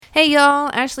Hey y'all,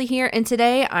 Ashley here, and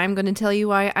today I'm going to tell you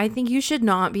why I think you should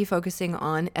not be focusing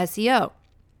on SEO.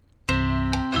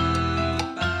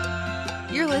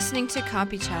 You're listening to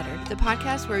Copy Chatter, the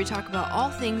podcast where we talk about all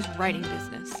things writing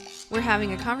business. We're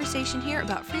having a conversation here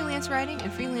about freelance writing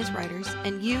and freelance writers,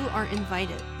 and you are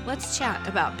invited. Let's chat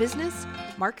about business,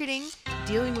 marketing,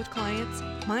 dealing with clients,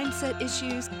 mindset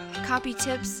issues, copy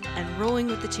tips, and rolling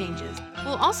with the changes.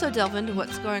 We'll also delve into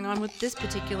what's going on with this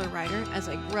particular writer as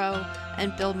I grow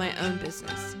and build my own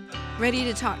business. Ready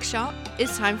to talk shop?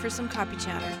 It's time for some Copy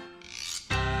Chatter.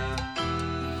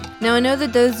 Now, I know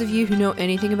that those of you who know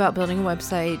anything about building a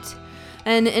website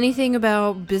and anything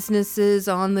about businesses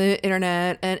on the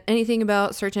internet and anything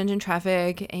about search engine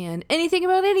traffic and anything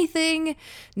about anything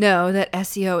know that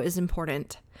SEO is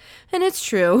important. And it's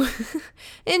true.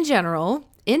 In general,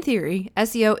 in theory,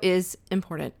 SEO is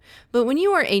important. But when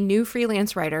you are a new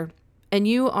freelance writer and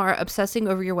you are obsessing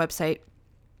over your website,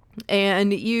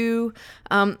 and you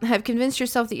have convinced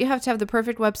yourself that you have to have the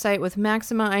perfect website with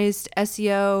maximized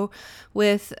SEO,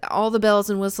 with all the bells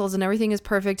and whistles and everything is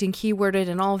perfect and keyworded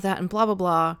and all of that and blah, blah,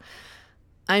 blah,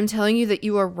 I'm telling you that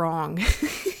you are wrong.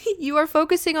 You are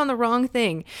focusing on the wrong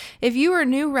thing. If you are a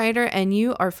new writer and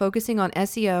you are focusing on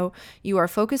SEO, you are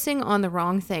focusing on the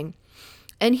wrong thing.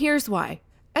 And here's why.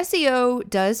 SEO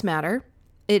does matter.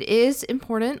 It is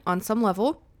important on some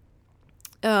level.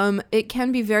 It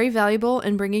can be very valuable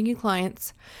in bringing you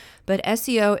clients, but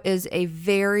SEO is a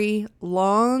very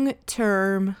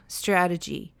long-term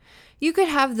strategy. You could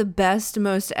have the best,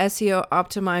 most SEO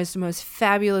optimized, most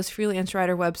fabulous freelance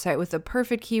writer website with the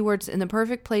perfect keywords and the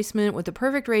perfect placement with the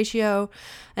perfect ratio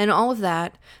and all of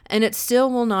that, and it still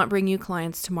will not bring you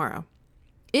clients tomorrow.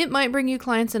 It might bring you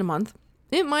clients in a month.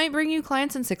 It might bring you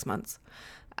clients in 6 months.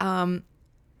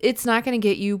 It's not going to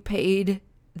get you paid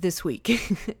this week.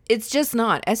 It's just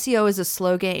not. SEO is a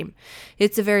slow game.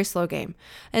 It's a very slow game.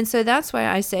 And so that's why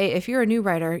I say if you're a new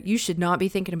writer, you should not be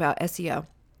thinking about SEO.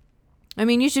 I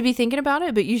mean, you should be thinking about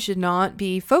it, but you should not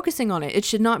be focusing on it. It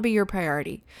should not be your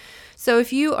priority. So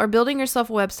if you are building yourself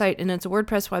a website and it's a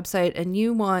WordPress website and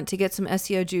you want to get some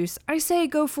SEO juice, I say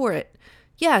go for it.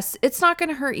 Yes, it's not going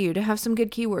to hurt you to have some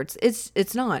good keywords.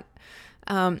 It's not.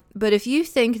 But if you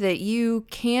think that you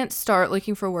can't start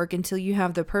looking for work until you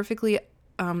have the perfectly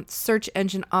search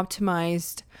engine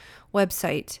optimized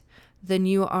website, then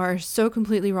you are so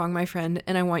completely wrong, my friend,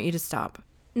 and I want you to stop.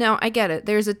 Now, I get it.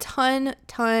 There's a ton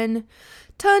of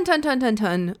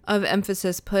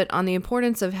emphasis put on the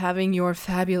importance of having your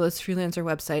fabulous freelancer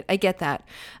website. I get that.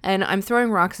 And I'm throwing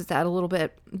rocks at that a little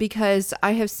bit because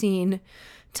I have seen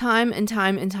time and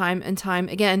time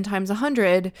again, times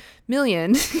 100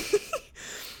 million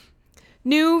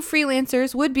new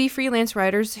freelancers, would-be freelance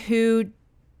writers who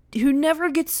never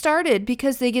get started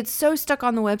because they get so stuck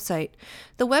on the website.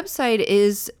 The website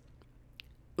is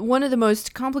one of the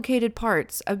most complicated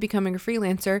parts of becoming a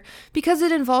freelancer because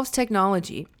it involves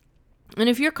technology. And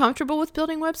if you're comfortable with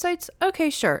building websites, okay,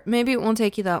 sure, maybe it won't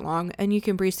take you that long and you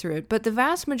can breeze through it. But the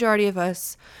vast majority of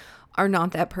us are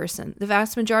not that person. The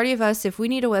vast majority of us, if we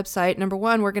need a website, number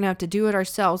one, we're going to have to do it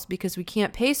ourselves because we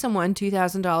can't pay someone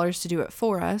 $2,000 to do it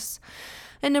for us.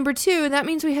 And number two, that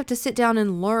means we have to sit down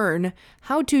and learn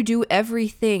how to do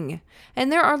everything.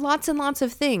 And there are lots and lots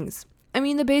of things. I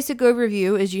mean, the basic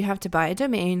overview is you have to buy a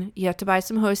domain, you have to buy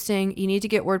some hosting, you need to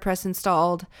get WordPress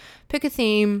installed, pick a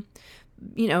theme,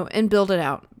 and build it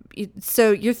out.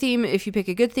 So your theme, if you pick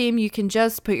a good theme, you can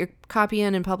just put your copy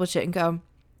in and publish it and go.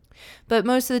 But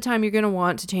most of the time you're going to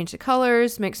want to change the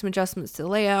colors, make some adjustments to the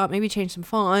layout, maybe change some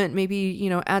font,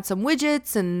 maybe, add some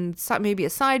widgets and maybe a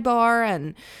sidebar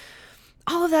and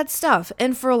all of that stuff.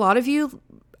 And for a lot of you,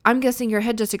 I'm guessing your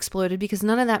head just exploded because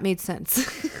none of that made sense.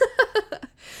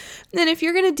 And if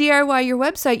you're going to DIY your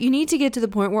website, you need to get to the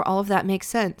point where all of that makes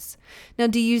sense. Now,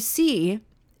 do you see,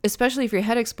 especially if your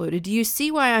head exploded, do you see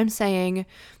why I'm saying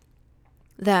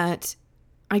that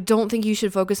I don't think you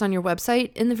should focus on your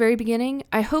website in the very beginning?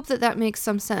 I hope that makes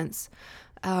some sense.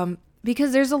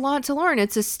 Because there's a lot to learn.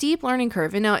 It's a steep learning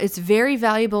curve. And now it's very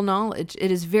valuable knowledge.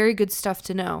 It is very good stuff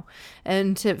to know.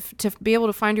 And to be able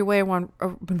to find your way around,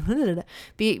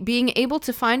 being able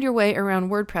to find your way around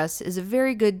WordPress is a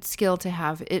very good skill to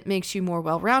have. It makes you more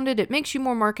well-rounded. It makes you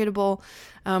more marketable.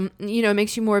 It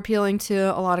makes you more appealing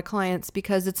to a lot of clients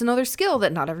because it's another skill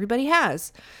that not everybody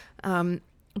has.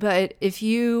 But if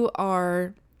you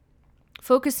are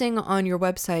focusing on your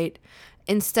website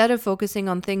instead of focusing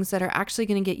on things that are actually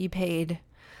going to get you paid,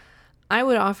 I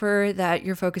would offer that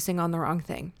you're focusing on the wrong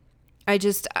thing.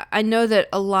 I know that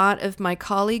a lot of my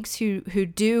colleagues who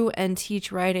do and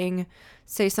teach writing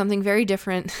say something very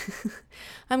different.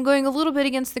 I'm going a little bit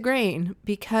against the grain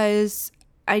because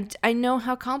I know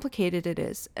how complicated it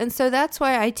is. And so that's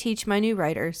why I teach my new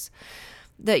writers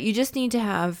that you just need to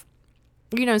have,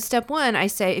 step one, I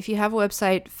say, if you have a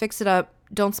website, fix it up.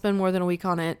 Don't spend more than a week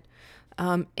on it,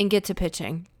 and get to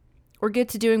pitching or get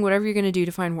to doing whatever you're going to do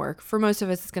to find work. For most of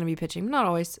us, it's going to be pitching, but not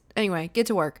always. Anyway, get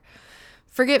to work.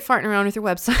 Forget farting around with your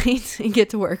website and get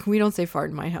to work. We don't say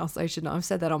fart in my house. I should not have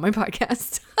said that on my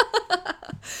podcast.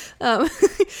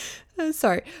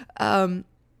 Sorry.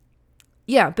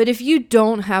 Yeah, but if you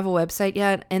don't have a website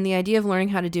yet and the idea of learning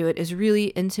how to do it is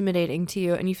really intimidating to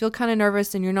you and you feel kind of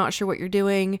nervous and you're not sure what you're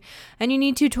doing and you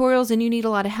need tutorials and you need a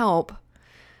lot of help,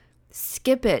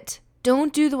 skip it.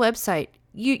 Don't do the website.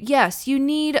 Yes, you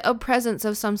need a presence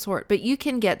of some sort, but you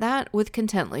can get that with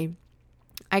Contently.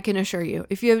 I can assure you.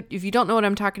 If you don't know what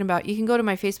I'm talking about, you can go to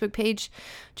my Facebook page.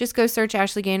 Just go search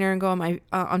Ashley Gaynor and go on my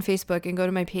on Facebook and go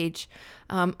to my page.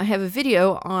 I have a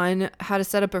video on how to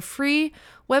set up a free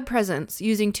web presence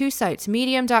using two sites,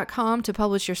 medium.com to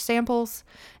publish your samples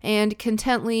and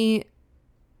Contently,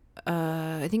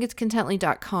 I think it's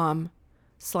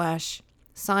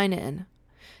contently.com/sign-in.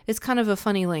 It's kind of a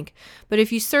funny link. But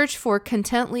if you search for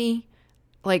Contently,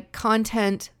 like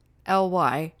content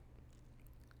LY,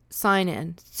 sign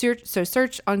in.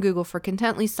 Search on Google for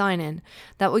Contently sign in.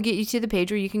 That will get you to the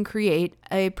page where you can create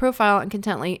a profile on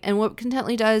Contently. And what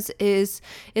Contently does is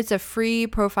it's a free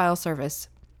profile service.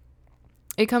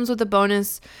 It comes with a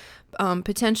bonus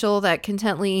potential that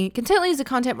Contently is a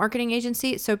content marketing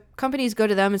agency. So companies go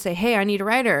to them and say, hey, I need a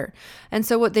writer. And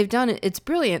so what they've done, it's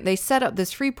brilliant. They set up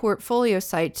this free portfolio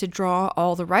site to draw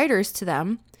all the writers to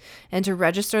them and to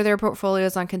register their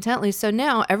portfolios on Contently. So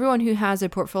now everyone who has a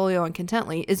portfolio on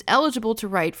Contently is eligible to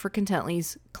write for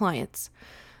Contently's clients.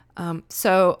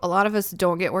 So a lot of us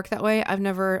don't get work that way.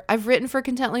 I've written for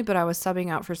Contently, but I was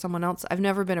subbing out for someone else. I've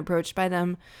never been approached by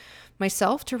them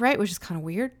myself to write, which is kind of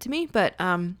weird to me, but,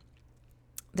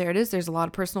 there it is. There's a lot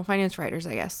of personal finance writers,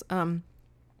 I guess.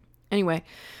 Anyway,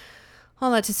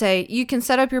 all that to say, you can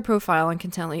set up your profile on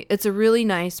Contently. It's a really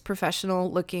nice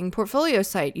professional looking portfolio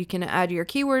site. You can add your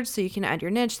keywords, so you can add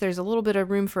your niche. There's a little bit of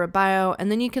room for a bio, and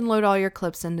then you can load all your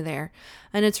clips into there.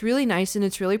 And it's really nice and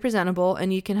it's really presentable.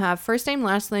 And you can have first name,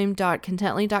 last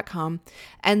name.contently.com,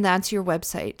 and that's your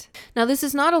website. Now, this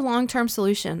is not a long-term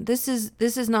solution. This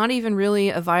is not even really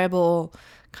a viable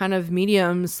kind of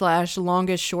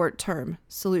medium/longest short-term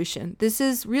solution. This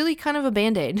is really kind of a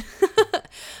Band-Aid.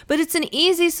 But it's an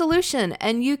easy solution,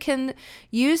 and you can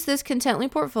use this Contently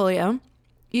portfolio.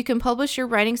 You can publish your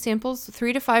writing samples,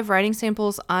 3 to 5 writing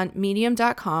samples on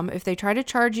medium.com. If they try to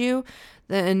charge you,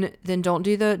 then don't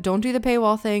do the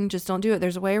paywall thing. Just don't do it.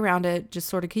 There's a way around it. Just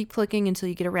sort of keep clicking until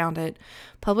you get around it.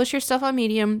 Publish your stuff on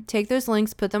Medium, take those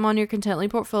links, put them on your Contently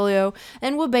portfolio,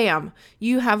 and bam,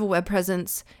 you have a web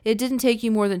presence. It didn't take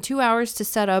you more than 2 hours to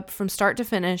set up from start to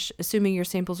finish, assuming your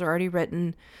samples are already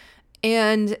written.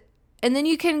 And then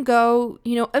you can go,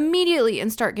 immediately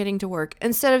and start getting to work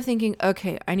instead of thinking,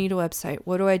 okay, I need a website.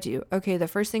 What do I do? Okay, the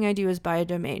first thing I do is buy a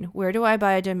domain. Where do I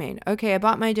buy a domain? Okay, I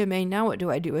bought my domain. Now what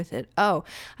do I do with it? Oh,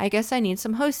 I guess I need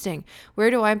some hosting. Where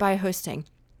do I buy hosting?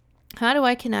 How do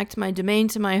I connect my domain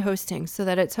to my hosting so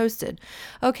that it's hosted?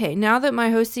 Okay, now that my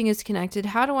hosting is connected,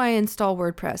 how do I install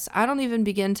WordPress? I don't even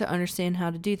begin to understand how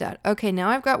to do that. Okay, now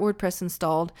I've got WordPress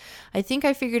installed. I think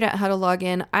I figured out how to log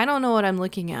in. I don't know what I'm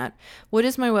looking at. What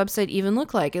does my website even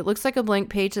look like? It looks like a blank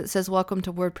page that says welcome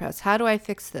to WordPress. How do I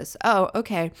fix this? Oh,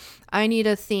 okay. I need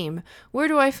a theme. Where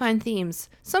do I find themes?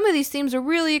 Some of these themes are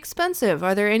really expensive.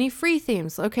 Are there any free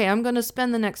themes? Okay, I'm going to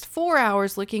spend the next 4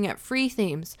 hours looking at free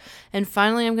themes. And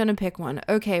finally, I'm going to pick one.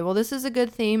 Okay, well, this is a good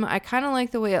theme. I kind of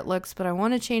like the way it looks, but I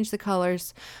want to change the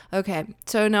colors. Okay,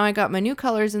 so now I got my new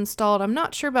colors installed. I'm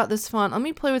not sure about this font. Let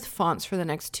me play with fonts for the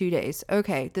next 2 days.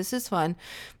 Okay, this is fun,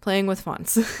 playing with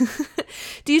fonts.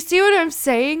 Do you see what I'm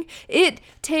saying? It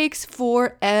takes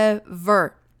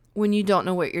forever when you don't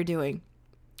know what you're doing.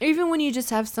 Even when you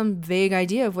just have some vague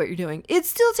idea of what you're doing, it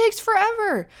still takes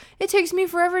forever. It takes me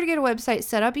forever to get a website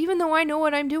set up, even though I know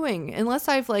what I'm doing. Unless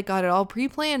I've got it all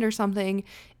pre-planned or something,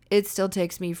 it still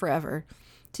takes me forever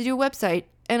to do a website,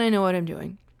 and I know what I'm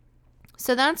doing.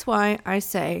 So that's why I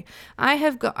say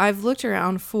I've looked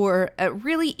around for a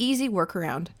really easy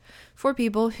workaround for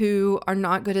people who are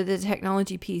not good at the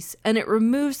technology piece, and it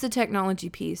removes the technology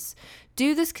piece.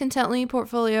 Do this Contently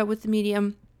portfolio with the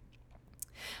Medium,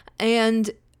 and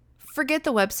forget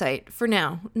the website for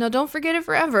now. Now, don't forget it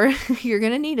forever. You're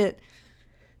going to need it.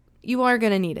 You are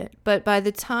going to need it. But by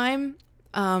the time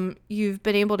you've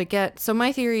been able to so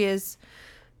my theory is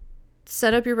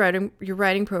set up your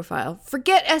writing profile.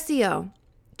 Forget SEO.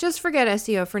 Just forget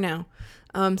SEO for now.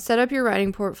 Set up your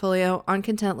writing portfolio on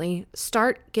Contently.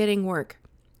 Start getting work.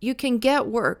 You can get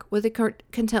work with a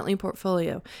Contently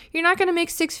portfolio. You're not going to make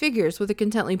 6 figures with a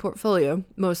Contently portfolio,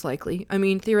 most likely. I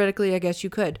mean, theoretically, I guess you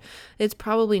could. It's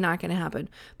probably not going to happen.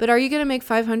 But are you going to make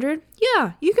 $500?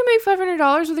 Yeah, you can make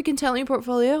 $500 with a Contently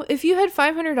portfolio. If you had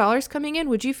 $500 coming in,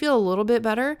 would you feel a little bit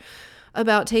better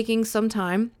about taking some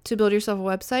time to build yourself a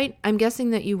website? I'm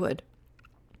guessing that you would.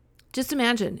 Just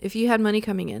imagine if you had money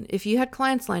coming in, if you had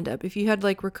clients lined up, if you had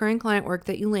like recurring client work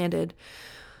that you landed,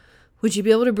 would you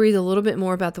be able to breathe a little bit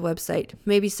more about the website?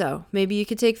 Maybe so. Maybe you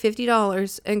could take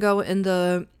 $50 and go in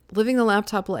the Living the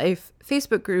Laptop Life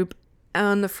Facebook group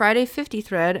on the Friday 50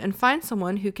 thread and find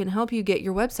someone who can help you get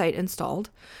your website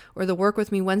installed, or the Work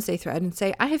With Me Wednesday thread, and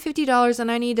say, I have $50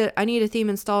 and I need a theme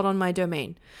installed on my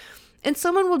domain. And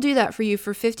someone will do that for you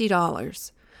for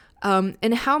 $50.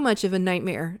 And how much of a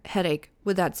nightmare headache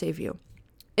would that save you?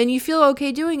 And you feel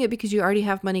okay doing it because you already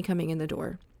have money coming in the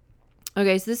door.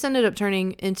 Okay, so this ended up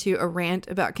turning into a rant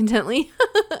about Contently.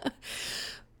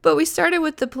 But we started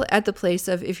with at the place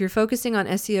of, if you're focusing on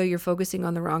SEO, you're focusing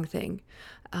on the wrong thing.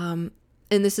 And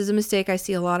this is a mistake I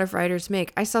see a lot of writers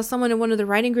make. I saw someone in one of the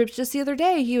writing groups just the other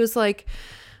day. He was like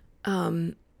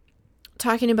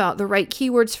talking about the right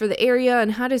keywords for the area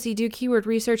and how does he do keyword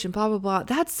research and blah, blah, blah.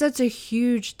 That's such a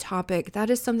huge topic. That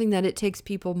is something that it takes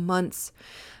people months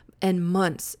and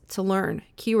months to learn,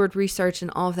 keyword research and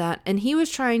all of that. And he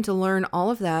was trying to learn all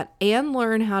of that and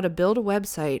learn how to build a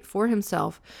website for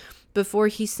himself before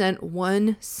he sent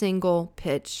one single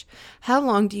pitch. How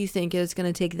long do you think it is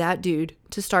going to take that dude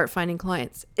to start finding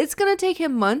clients? It's going to take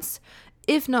him months,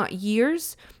 if not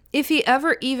years, if he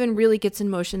ever even really gets in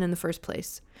motion in the first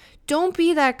place. Don't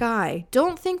be that guy.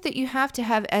 Don't think that you have to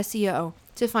have SEO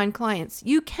to find clients.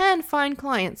 You can find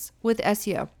clients with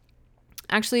SEO.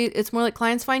 Actually, it's more like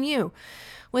clients find you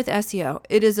with SEO.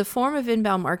 It is a form of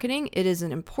inbound marketing. It is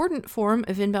an important form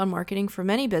of inbound marketing for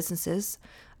many businesses,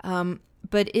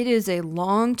 but it is a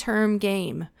long-term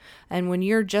game. And when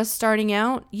you're just starting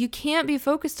out, you can't be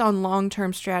focused on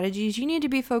long-term strategies. You need to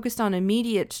be focused on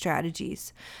immediate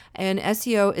strategies. And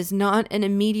SEO is not an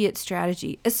immediate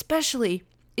strategy, especially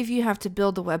if you have to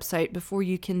build the website before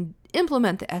you can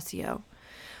implement the SEO.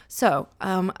 So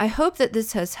I hope that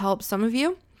this has helped some of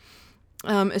you.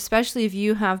 Especially if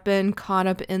you have been caught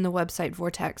up in the website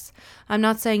vortex. I'm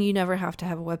not saying you never have to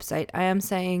have a website. I am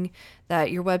saying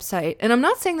that your website, and I'm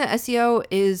not saying that SEO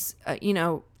is,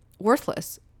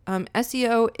 worthless.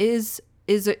 SEO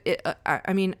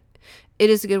it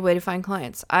is a good way to find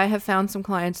clients. I have found some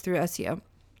clients through SEO.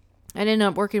 I ended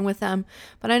up working with them,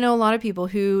 but I know a lot of people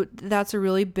who that's a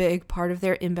really big part of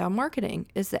their inbound marketing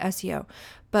is the SEO.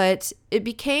 But it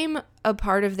became a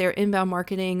part of their inbound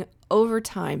marketing over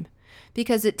time.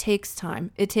 Because it takes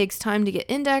time. It takes time to get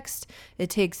indexed. It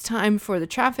takes time for the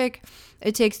traffic.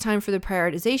 It takes time for the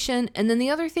prioritization. And then the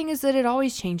other thing is that it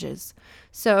always changes.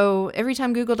 So every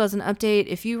time Google does an update,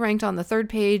 if you ranked on the 3rd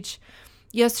page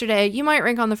yesterday, you might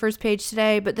rank on the 1st page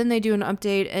today, but then they do an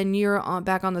update and you're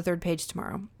back on the 3rd page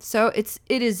tomorrow. So it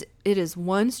is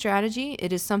one strategy.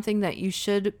 It is something that you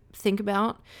should think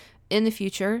about in the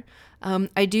future.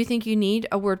 I do think you need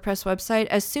a WordPress website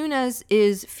as soon as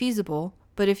is feasible.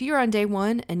 But if you're on day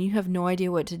one and you have no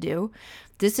idea what to do,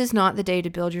 this is not the day to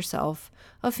build yourself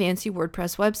a fancy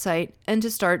WordPress website and to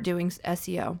start doing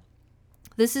SEO.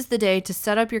 This is the day to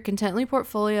set up your Contently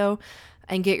portfolio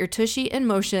and get your tushy in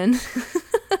motion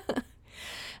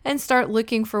and start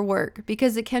looking for work,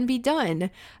 because it can be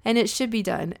done and it should be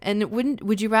done. And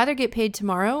would you rather get paid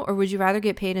tomorrow or would you rather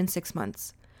get paid in 6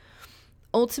 months?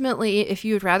 Ultimately, if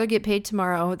you would rather get paid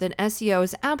tomorrow, then SEO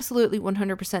is absolutely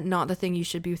 100% not the thing you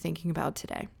should be thinking about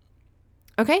today.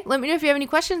 Okay, let me know if you have any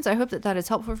questions. I hope that is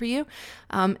helpful for you.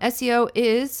 SEO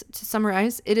is, to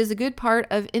summarize, it is a good part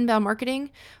of inbound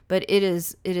marketing, but it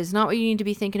is not what you need to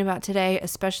be thinking about today,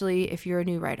 especially if you're a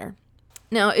new writer.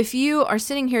 Now, if you are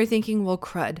sitting here thinking, well,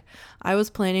 crud, I was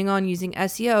planning on using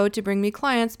SEO to bring me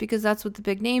clients because that's what the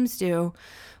big names do.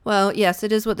 Well, yes,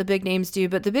 it is what the big names do,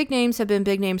 but the big names have been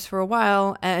big names for a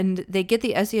while, and they get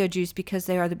the SEO juice because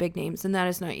they are the big names, and that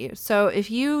is not you. So if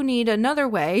you need another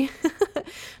way,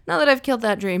 now that I've killed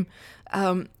that dream,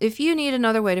 if you need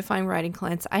another way to find writing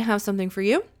clients, I have something for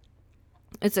you.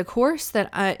 It's a course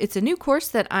it's a new course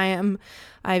that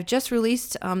I've just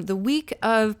released. The week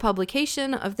of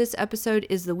publication of this episode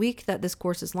is the week that this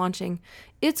course is launching.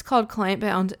 It's called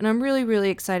ClientBound, and I'm really, really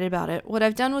excited about it. What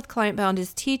I've done with ClientBound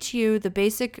is teach you the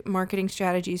basic marketing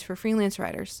strategies for freelance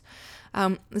writers.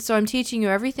 So I'm teaching you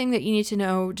everything that you need to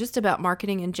know just about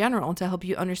marketing in general to help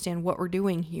you understand what we're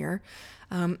doing here.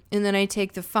 And then I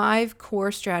take the 5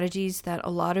 core strategies that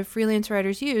a lot of freelance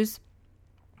writers use,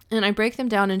 and I break them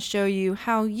down and show you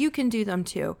how you can do them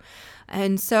too.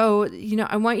 And so,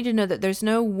 I want you to know that there's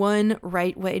no one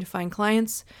right way to find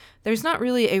clients. There's not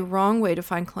really a wrong way to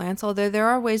find clients, although there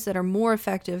are ways that are more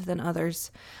effective than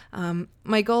others.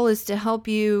 My goal is to help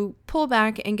you pull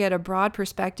back and get a broad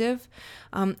perspective,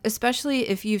 especially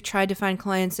if you've tried to find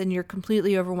clients and you're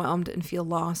completely overwhelmed and feel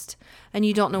lost and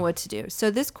you don't know what to do. So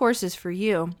this course is for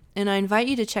you, and I invite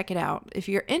you to check it out. If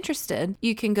you're interested,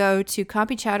 you can go to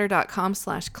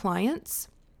copychatter.com/clients.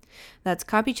 That's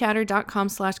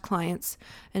copychatter.com/clients,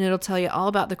 and it'll tell you all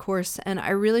about the course, and I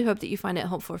really hope that you find it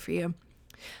helpful for you.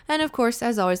 And of course,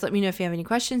 as always, let me know if you have any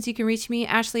questions. You can reach me,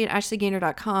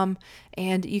 Ashley@ashleygainer.com,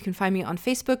 and you can find me on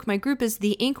Facebook. My group is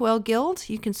the Inkwell Guild.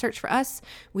 You can search for us.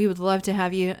 We would love to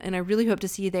have you, and I really hope to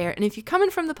see you there. And if you're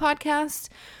coming from the podcast,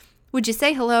 would you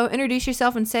say hello, introduce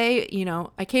yourself, and say,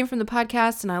 I came from the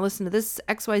podcast and I listened to this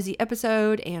XYZ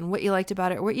episode and what you liked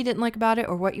about it or what you didn't like about it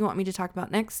or what you want me to talk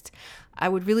about next. I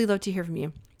would really love to hear from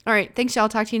you. All right. Thanks, y'all.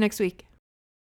 Talk to you next week.